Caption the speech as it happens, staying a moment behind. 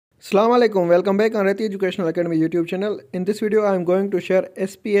Assalamu alaikum, welcome back on Reti Educational Academy YouTube channel. In this video I am going to share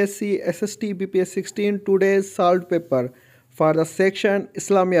SPSC SST BPS 16 today's solved paper for the section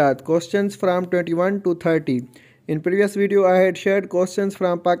Islamiat, questions from 21 to 30. In previous video I had shared questions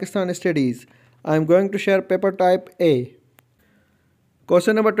from Pakistan studies. I am going to share paper type A.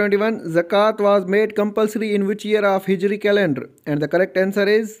 Question number 21, Zakat was made compulsory in which year of Hijri calendar? And the correct answer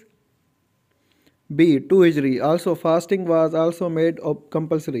is B. 2 Hijri. Also fasting was also made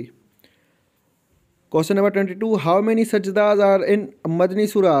compulsory. Question number 22. How many sajdas are in Madni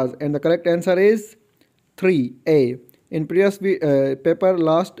surahs? And the correct answer is 3. A. In previous paper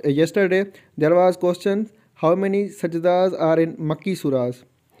yesterday there was question how many sajdas are in Makki surahs.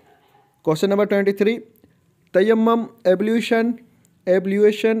 Question number 23. Tayammum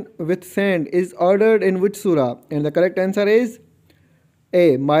ablution with sand is ordered in which surah? And the correct answer is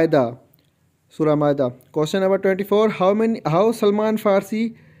A. Maida. Surah Maida. Question number 24. How Salman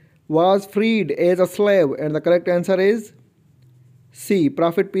Farsi was freed as a slave? And the correct answer is C.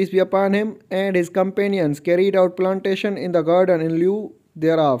 Prophet peace be upon him and his companions carried out plantation in the garden in lieu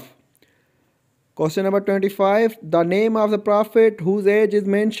thereof. Question number 25. The name of the prophet whose age is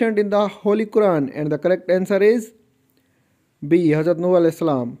mentioned in the Holy Quran? And the correct answer is B. Hazrat Nuh alayhi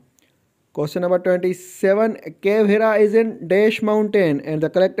salam. Question number 27. Cave Hira is in Dash mountain? And the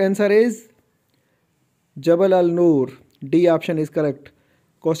correct answer is Jabal al-Nur. D option is correct.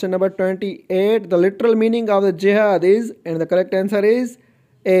 Question number 28. The literal meaning of the jihad is? And the correct answer is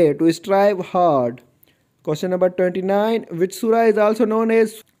A. To strive hard. Question number 29. Which surah is also known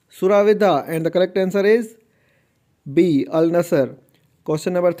as Surah Vidha? And the correct answer is B. Al-Nasr.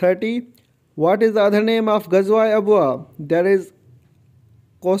 Question number 30. What is the other name of Ghazwa Abwa? There is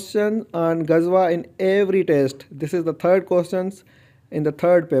question on Ghazwa in every test. This is the third questions in the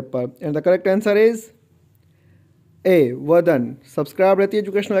third paper. And the correct answer is A. Wadan. Subscribe Reti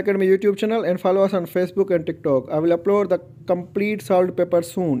Educational Academy YouTube channel and follow us on Facebook and TikTok. I will upload the complete solved paper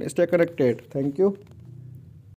soon. Stay connected. Thank you.